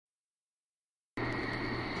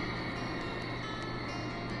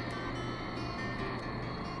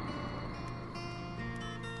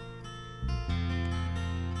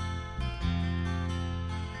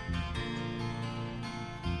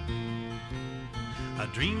I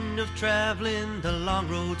dreamed of traveling the long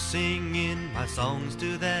road, singing my songs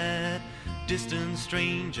to that distant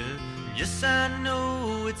stranger. Yes, I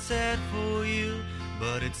know it's sad for you,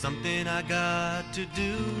 but it's something I got to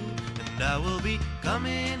do. And I will be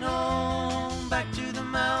coming home, back to the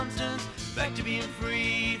mountains, back to being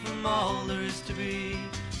free from all there is to be.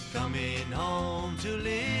 Coming home to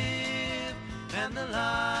live, and the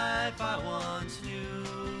life I once knew.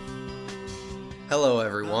 Hello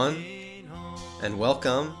everyone, and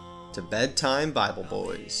welcome to Bedtime Bible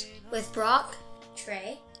Boys with Brock,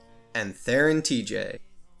 Trey, and Theron TJ.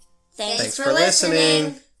 Thanks for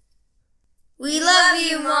listening. We love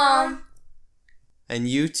you, Mom. And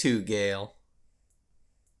you too, Gail.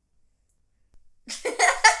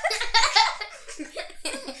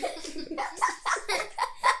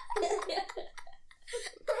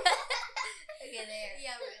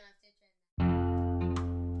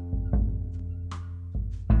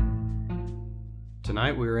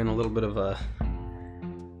 Tonight we were in a little bit of a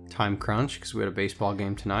time crunch because we had a baseball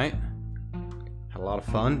game tonight. Had a lot of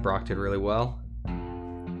fun. Brock did really well.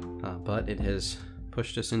 But it has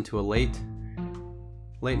pushed us into a late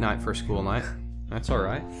night for school night. That's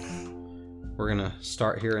alright. We're going to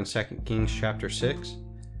start here in 2 Kings chapter 6.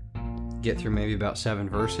 Get through maybe about 7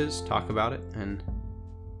 verses, talk about it, and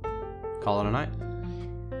call it a night.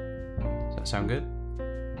 Does that sound good?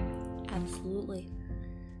 Absolutely.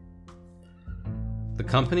 The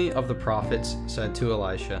company of the prophets said to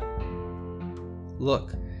Elisha,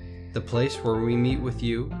 "Look, the place where we meet with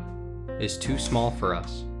you is too small for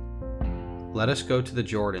us. Let us go to the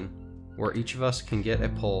Jordan, where each of us can get a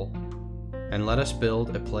pole, and let us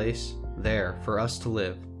build a place there for us to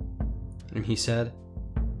live." And he said,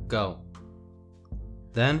 "Go."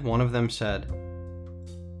 Then one of them said,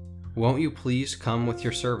 "Won't you please come with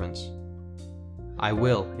your servants?" "I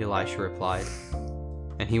will," Elisha replied,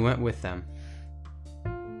 and he went with them.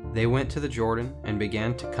 They went to the Jordan and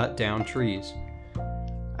began to cut down trees.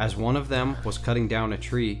 As one of them was cutting down a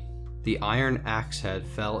tree, the iron axe head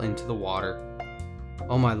fell into the water.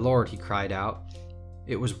 "Oh my Lord," he cried out,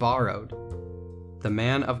 "it was borrowed." The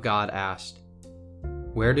man of God asked,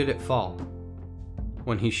 "Where did it fall?"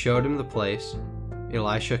 When he showed him the place,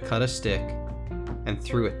 Elisha cut a stick and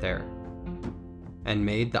threw it there, and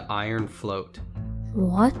made the iron float.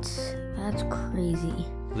 What? That's crazy.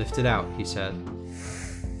 "Lift it out," he said.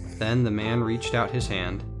 Then the man reached out his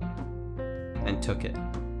hand and took it.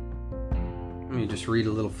 Let me just read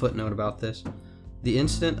a little footnote about this. The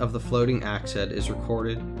incident of the floating axe head is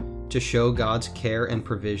recorded to show God's care and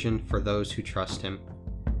provision for those who trust Him.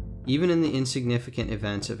 Even in the insignificant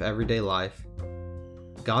events of everyday life,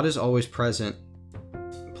 God is always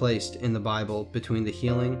placed in the Bible between the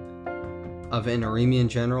healing of an Aramean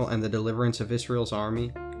general and the deliverance of Israel's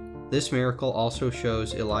army. This miracle also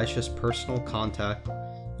shows Elisha's personal contact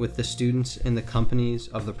with the students in the companies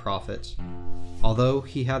of the prophets. Although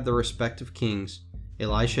he had the respect of kings,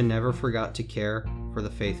 Elisha never forgot to care for the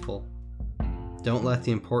faithful. Don't let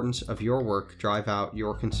the importance of your work drive out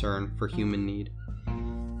your concern for human need.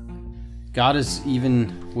 God is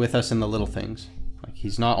even with us in the little things. Like,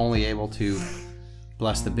 He's not only able to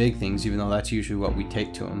bless the big things, even though that's usually what we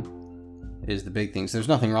take to Him, is the big things. There's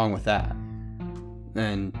nothing wrong with that.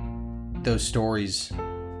 And those stories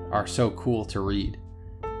are so cool to read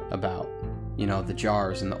about, the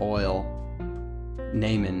jars and the oil,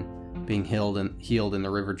 Naaman being healed in the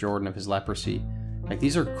river Jordan of his leprosy. Like,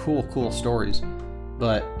 these are cool stories.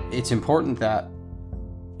 But it's important that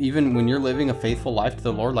even when you're living a faithful life to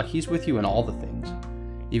the Lord, like, He's with you in all the things,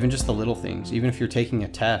 even just the little things. Even if you're taking a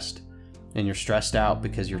test and you're stressed out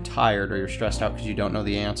because you're tired, or you're stressed out because you don't know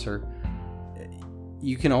the answer,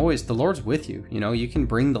 the Lord's with you. You can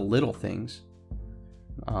bring the little things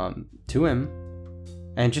to Him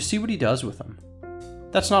and just see what He does with them.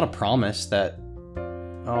 That's not a promise that,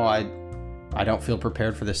 I don't feel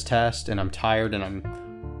prepared for this test, and I'm tired, and I'm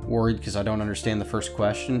worried because I don't understand the first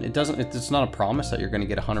question. It's not a promise that you're going to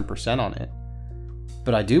get 100% on it.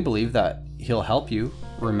 But I do believe that He'll help you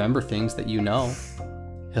remember things that you know.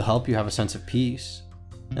 He'll help you have a sense of peace,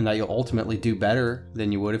 and that you'll ultimately do better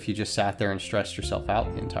than you would if you just sat there and stressed yourself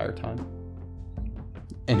out the entire time.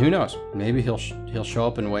 And who knows, maybe He'll show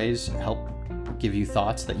up in ways, help give you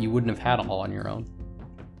thoughts that you wouldn't have had all on your own.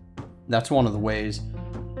 That's one of the ways,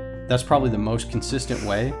 that's probably the most consistent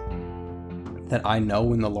way that I know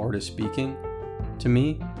when the Lord is speaking to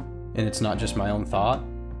me, and it's not just my own thought,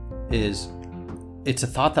 is it's a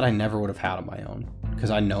thought that I never would have had on my own. Because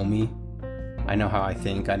I know me, I know how I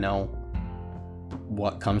think, I know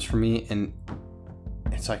what comes from me, and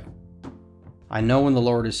it's like, I know when the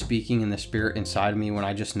Lord is speaking in the Spirit inside of me, when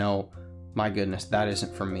I just know, my goodness, that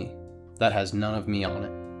isn't from me. that has none of me on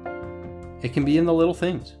it. It can be in the little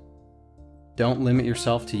things. Don't limit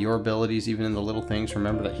yourself to your abilities, even in the little things.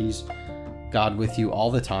 Remember that He's God with you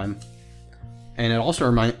all the time. And it also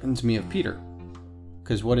reminds me of Peter.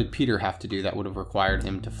 Because what did Peter have to do that would have required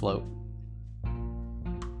him to float?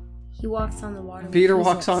 He walks on the water. Peter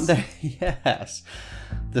walks on there. Yes.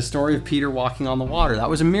 The story of Peter walking on the water. That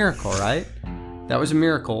was a miracle, right? That was a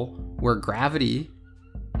miracle where gravity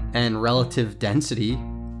and relative density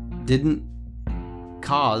didn't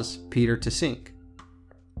cause Peter to sink.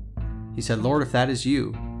 He said, Lord, if that is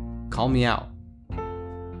you, call me out.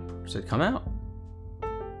 He said, come out.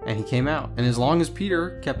 And he came out. And as long as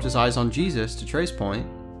Peter kept his eyes on Jesus, to Trey's point,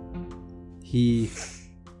 he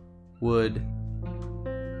would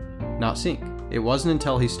not sink. It wasn't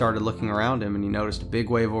until he started looking around him and he noticed a big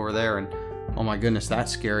wave over there and, oh my goodness,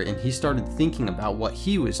 that's scary. And he started thinking about what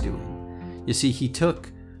he was doing. You see, he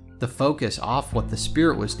took the focus off what the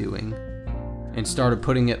Spirit was doing and started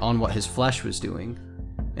putting it on what his flesh was doing.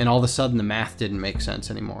 And all of a sudden the math didn't make sense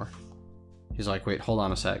anymore. He's like, wait, hold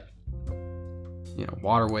on a sec. You know,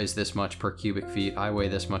 water weighs this much per cubic feet. I weigh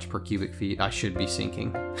this much per cubic feet. I should be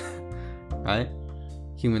sinking. Right?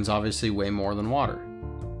 Humans obviously weigh more than water.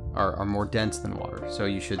 Are more dense than water. So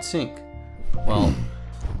you should sink. Well,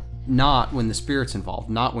 not when the Spirit's involved.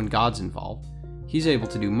 Not when God's involved. He's able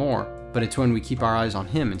to do more. But it's when we keep our eyes on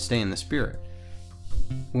Him and stay in the Spirit.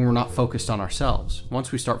 When we're not focused on ourselves.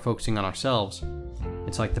 Once we start focusing on ourselves,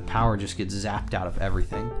 it's like the power just gets zapped out of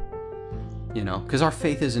everything. You know, because our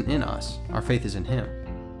faith isn't in us. Our faith is in Him.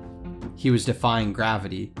 He was defying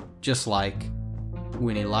gravity, just like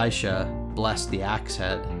when Elisha blessed the axe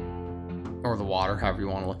head, or the water, however you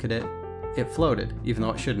want to look at it, it floated, even though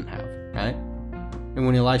it shouldn't have, right? And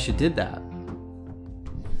when Elisha did that,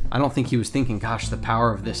 I don't think he was thinking, gosh, the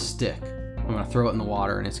power of this stick. I'm going to throw it in the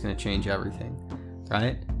water and it's going to change everything,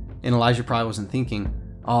 right? And Elijah probably wasn't thinking,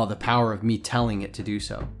 oh, the power of me telling it to do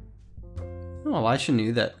so. No, Elisha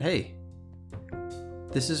knew that, hey,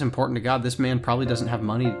 this is important to God. This man probably doesn't have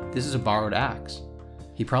money. This is a borrowed axe.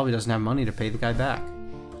 He probably doesn't have money to pay the guy back.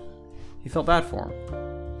 He felt bad for him.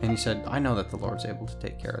 And he said, I know that the Lord's able to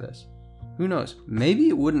take care of this. Who knows? Maybe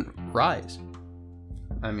it wouldn't rise.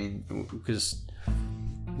 I mean, because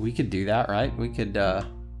we could do that, right? We could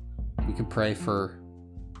pray for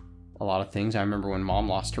a lot of things. I remember when Mom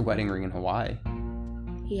lost her wedding ring in Hawaii.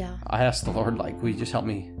 Yeah. I asked the Lord, like, will you just help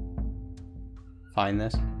me find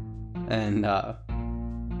this?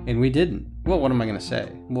 And we didn't. Well, what am I going to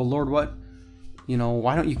say? Well, Lord, what? You know,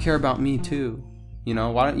 why don't you care about me too? You know,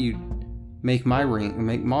 why don't you make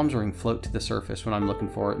Mom's ring float to the surface when I'm looking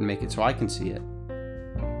for it and make it so I can see it?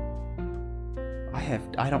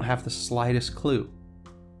 I don't have the slightest clue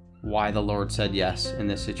why the Lord said yes in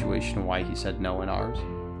this situation and why He said no in ours.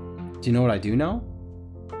 Do you know what I do know?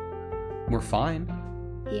 We're fine.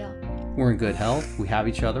 Yeah. We're in good health. We have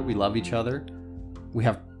each other. We love each other. We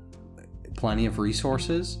have plenty of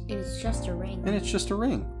resources. And it's just a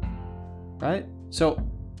ring. Right? So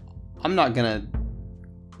I'm not going to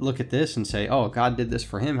look at this and say, oh, God did this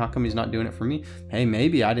for him. How come He's not doing it for me? Hey,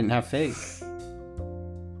 maybe I didn't have faith.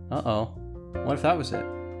 Uh-oh. What if that was it?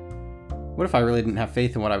 What if I really didn't have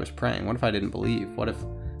faith in what I was praying? What if I didn't believe? What if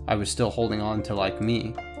I was still holding on to like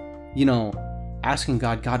me? You know, asking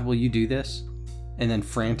God, God, will you do this? And then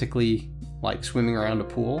frantically like swimming around a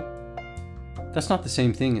pool. That's not the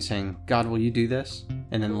same thing as saying, God, will you do this?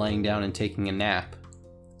 And then laying down and taking a nap.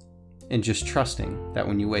 And just trusting that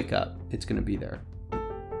when you wake up, it's going to be there. Do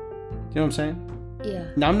you know what I'm saying?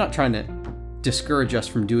 Yeah. Now, I'm not trying to discourage us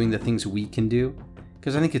from doing the things we can do,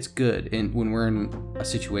 because I think it's good. And when we're in a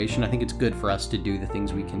situation, I think it's good for us to do the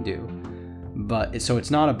things we can do. But so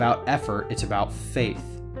it's not about effort, it's about faith.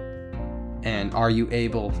 And are you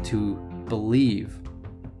able to believe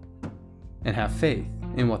and have faith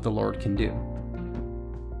in what the Lord can do?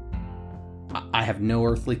 I have no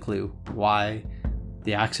earthly clue why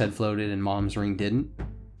the axe head floated and Mom's ring didn't.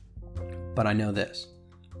 But I know this.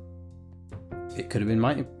 It could have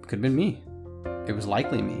been me. It was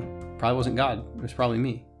likely me. Probably wasn't God. It was probably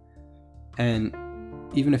me. And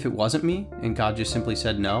even if it wasn't me and God just simply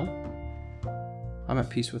said no, I'm at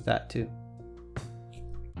peace with that too.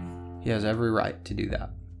 He has every right to do that.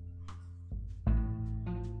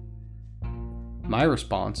 My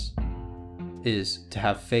response is to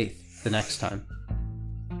have faith the next time.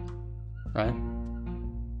 Right?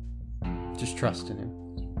 Just trust in Him.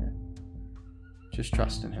 Just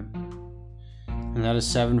trust in Him. And that is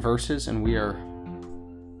 7 verses, and we are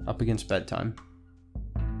up against bedtime.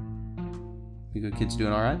 You good kids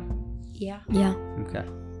doing all right? Yeah. Okay.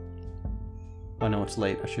 I know it's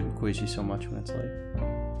late. I shouldn't quiz you so much when it's late.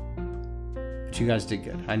 But you guys did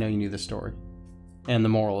good. I know you knew the story. And the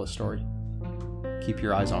moral of the story. Keep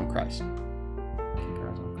your eyes on Christ. Keep your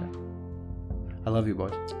eyes on Christ. I love you,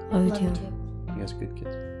 boys. Love you too. You guys are good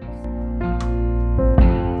kids.